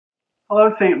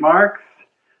Hello, St. Mark's.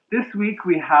 This week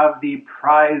we have the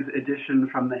prize edition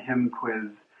from the hymn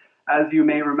quiz. As you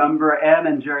may remember, Anne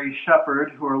and Jerry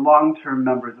Shepard, who are long-term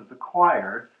members of the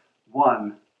choir,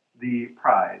 won the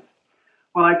prize.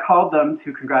 When I called them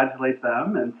to congratulate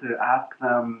them and to ask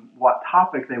them what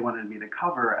topic they wanted me to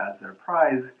cover as their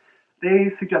prize, they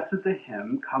suggested the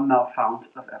hymn, Come Thou Fount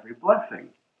of Every Blessing.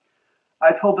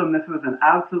 I told them this was an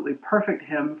absolutely perfect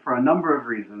hymn for a number of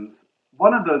reasons.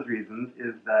 One of those reasons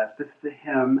is that this is a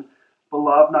hymn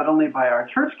beloved not only by our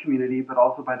church community, but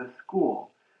also by the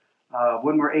school.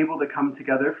 When we're able to come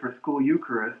together for school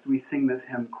Eucharist, we sing this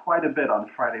hymn quite a bit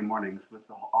on Friday mornings with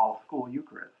the all-school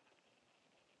Eucharist.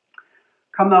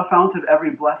 Come Thou Fount of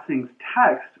Every Blessing's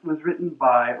text was written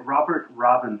by Robert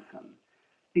Robinson.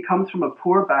 He comes from a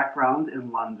poor background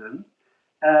in London,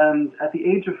 and at the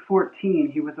age of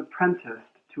 14, he was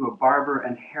apprenticed to a barber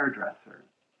and hairdresser.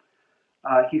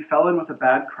 He fell in with a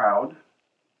bad crowd,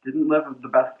 didn't live the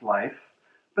best life,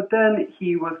 but then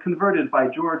he was converted by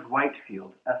George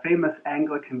Whitefield, a famous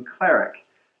Anglican cleric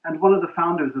and one of the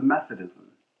founders of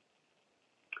Methodism.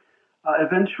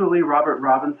 Eventually, Robert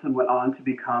Robinson went on to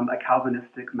become a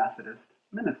Calvinistic Methodist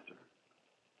minister.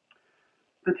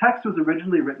 The text was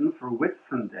originally written for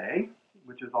Whitsunday,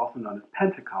 which is also known as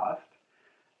Pentecost,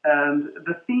 and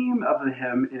the theme of the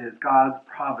hymn is God's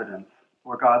providence,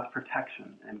 or God's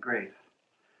protection and grace.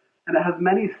 And it has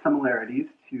many similarities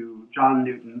to John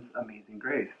Newton's Amazing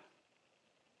Grace.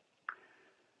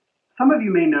 Some of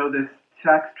you may know this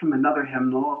text from another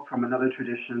hymnal, from another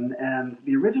tradition, and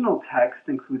the original text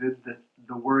included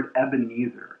the word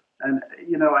Ebenezer. And,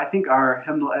 I think our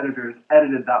hymnal editors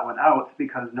edited that one out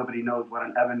because nobody knows what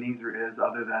an Ebenezer is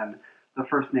other than the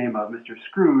first name of Mr.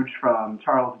 Scrooge from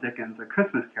Charles Dickens' A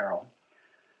Christmas Carol.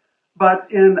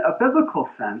 But in a biblical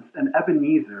sense, an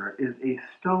Ebenezer is a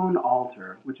stone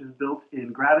altar which is built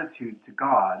in gratitude to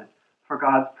God for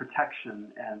God's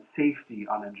protection and safety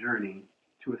on a journey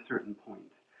to a certain point.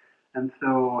 And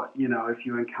so, if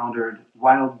you encountered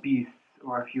wild beasts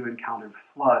or if you encountered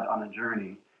flood on a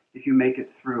journey, if you make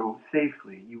it through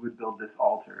safely, you would build this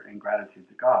altar in gratitude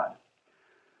to God.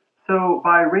 So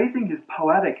by raising his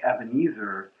poetic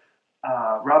Ebenezer,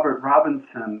 Robert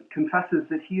Robinson confesses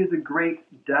that he is a great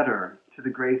debtor to the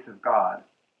grace of God,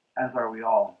 as are we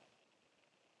all.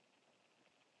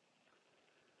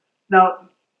 Now,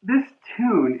 this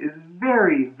tune is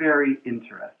very, very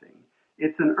interesting.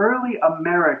 It's an early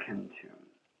American tune.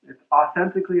 It's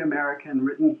authentically American,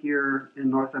 written here in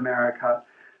North America,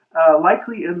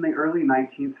 likely in the early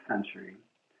 19th century.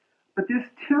 But this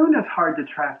tune is hard to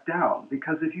track down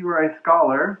because if you are a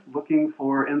scholar looking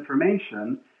for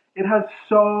information, it has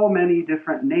so many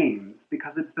different names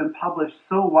because it's been published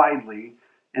so widely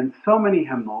in so many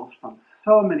hymnals from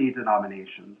so many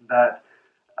denominations that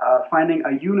finding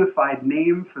a unified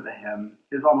name for the hymn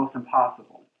is almost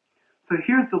impossible. So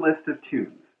here's the list of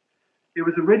tunes. It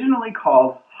was originally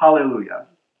called Hallelujah.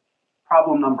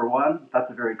 Problem number one,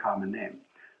 that's a very common name.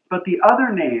 But the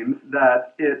other names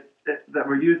that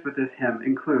were used with this hymn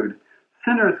include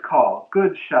Sinner's Call,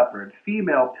 Good Shepherd,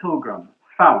 Female Pilgrim,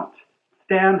 Fount,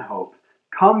 Stanhope,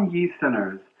 Come Ye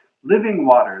Sinners, Living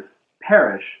Waters,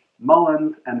 Parish,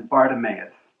 Mullins, and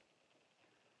Bartimaeus.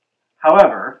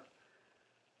 However,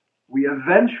 we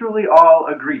eventually all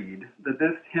agreed that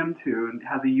this hymn tune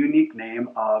has a unique name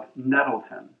of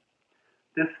Nettleton.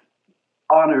 This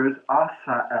honors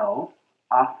Asahel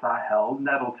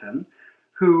Nettleton,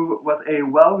 who was a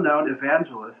well-known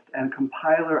evangelist and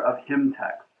compiler of hymn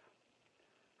texts.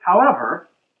 However,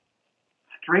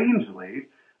 strangely,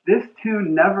 this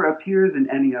tune never appears in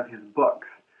any of his books,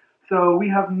 so we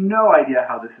have no idea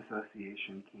how this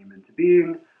association came into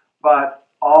being, but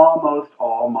almost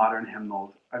all modern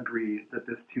hymnals agree that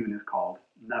this tune is called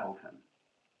Nettleton.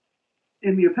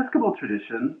 In the Episcopal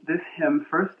tradition, this hymn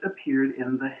first appeared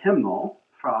in the hymnal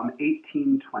from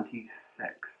 1826,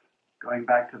 going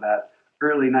back to that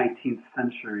early 19th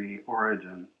century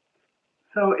origin.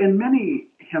 So in many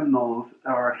hymnals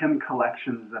or hymn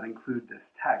collections that include this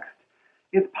text,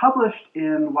 it's published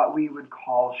in what we would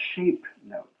call shape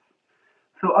notes.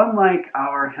 So unlike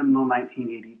our hymnal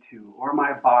 1982, or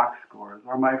my Bach scores,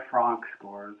 or my Franck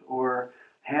scores, or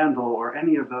Handel, or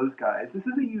any of those guys, this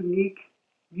is a unique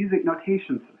music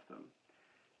notation system.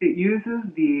 It uses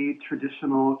the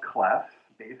traditional clefs,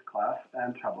 bass clef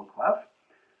and treble clef,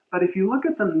 but if you look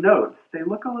at the notes, they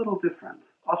look a little different.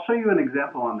 I'll show you an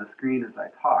example on the screen as I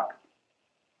talk.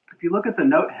 If you look at the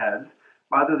note heads,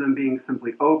 rather than being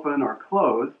simply open or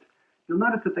closed, you'll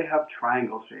notice that they have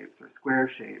triangle shapes or square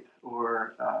shapes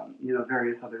or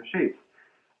various other shapes.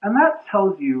 And that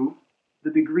tells you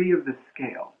the degree of the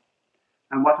scale.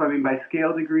 And what do I mean by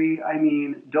scale degree? I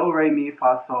mean do, re, mi,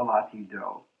 fa, sol, la, ti,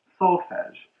 do.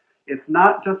 Solfege. It's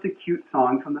not just a cute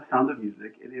song from The Sound of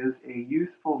Music. It is a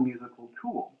useful musical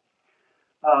tool.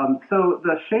 So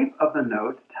the shape of the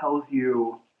note tells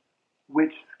you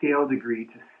which scale degree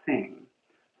to sing.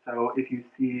 So if you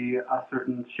see a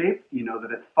certain shape, you know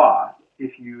that it's fa.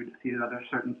 If you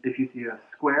see a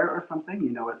square or something, you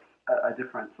know it's a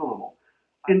different syllable.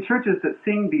 In churches that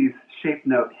sing these shape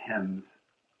note hymns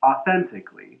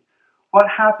authentically, what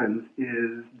happens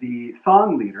is the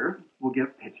song leader will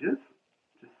give pitches,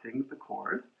 just sing the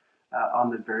chord on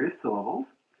the various syllables,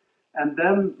 and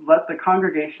then let the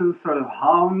congregation sort of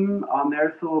hum on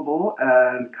their syllable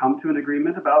and come to an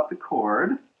agreement about the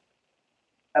chord,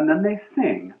 and then they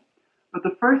sing. But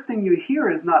the first thing you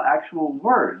hear is not actual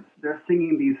words. They're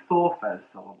singing these solfege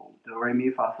syllables, do, re, mi,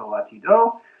 fa, sol, la, ti,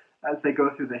 do, as they go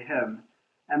through the hymn.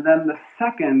 And then the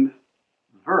second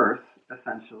verse,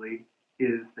 essentially,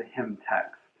 is the hymn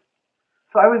text.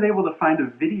 So I was able to find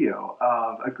a video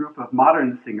of a group of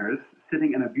modern singers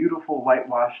sitting in a beautiful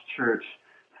whitewashed church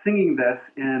singing this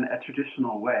in a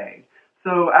traditional way.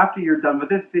 So after you're done with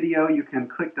this video, you can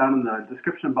click down in the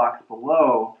description box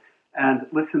below and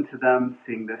listen to them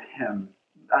sing this hymn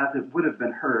as it would have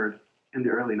been heard in the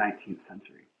early 19th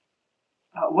century.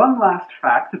 One last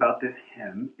fact about this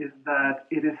hymn is that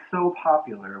it is so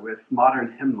popular with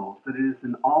modern hymnals that it is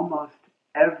in almost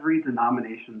every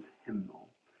denomination's hymnal.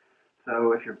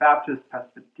 So if you're Baptist,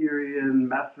 Presbyterian,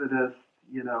 Methodist,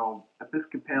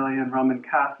 Episcopalian, Roman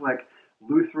Catholic,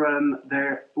 Lutheran,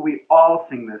 we all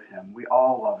sing this hymn. We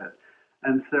all love it.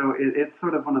 And so it's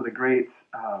sort of one of the great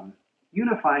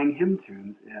unifying hymn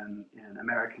tunes in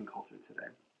American culture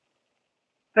today.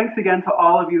 Thanks again to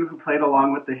all of you who played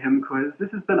along with the hymn quiz.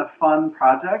 This has been a fun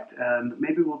project, and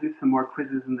maybe we'll do some more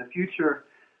quizzes in the future.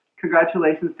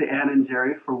 Congratulations to Anne and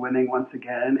Jerry for winning once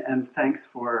again, and thanks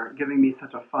for giving me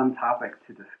such a fun topic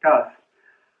to discuss.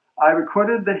 I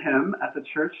recorded the hymn at the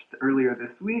church earlier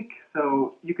this week,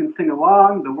 so you can sing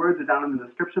along. The words are down in the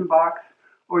description box,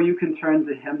 or you can turn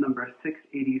to hymn number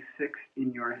 686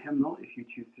 in your hymnal if you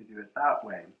choose to do it that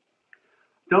way.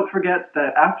 Don't forget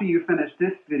that after you finish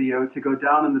this video to go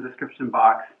down in the description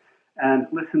box and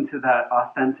listen to that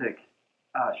authentic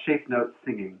shape note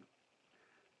singing.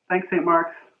 Thanks, St.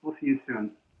 Mark's. We'll see you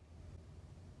soon.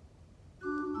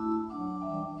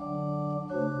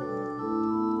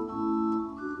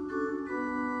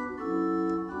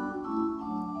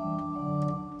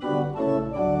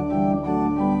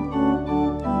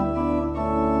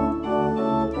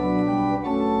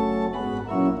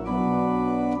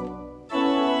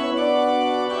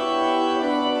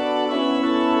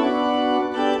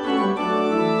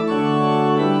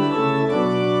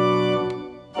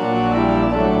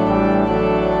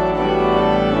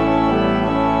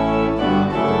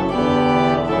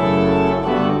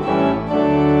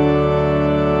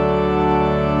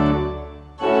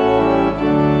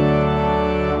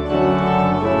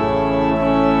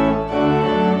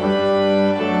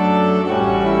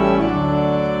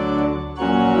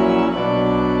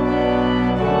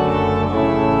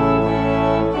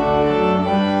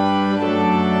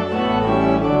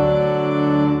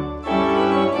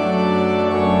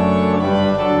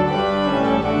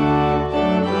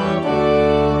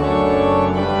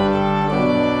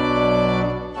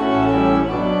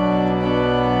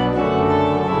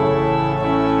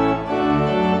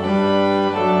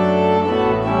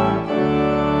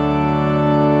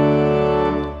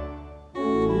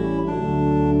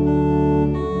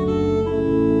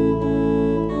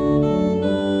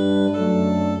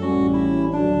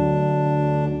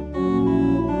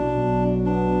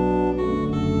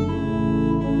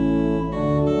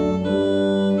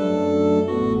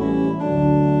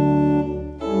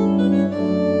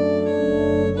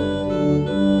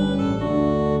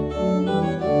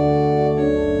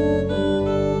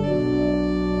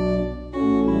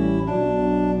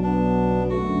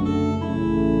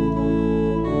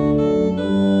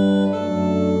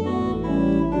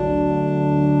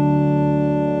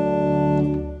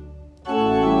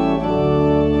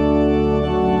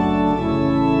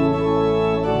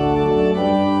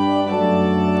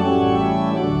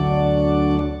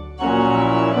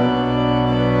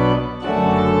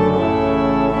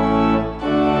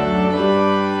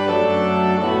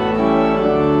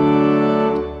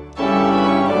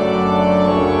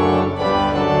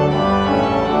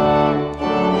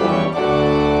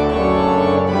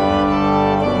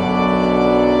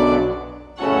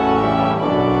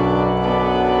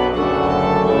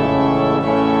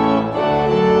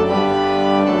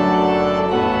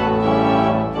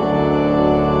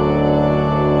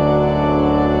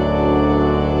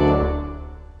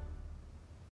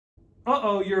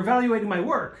 evaluating my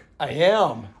work? I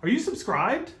am. Are you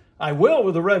subscribed? I will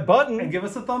with the red button. And give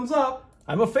us a thumbs up.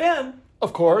 I'm a fan,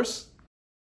 of course.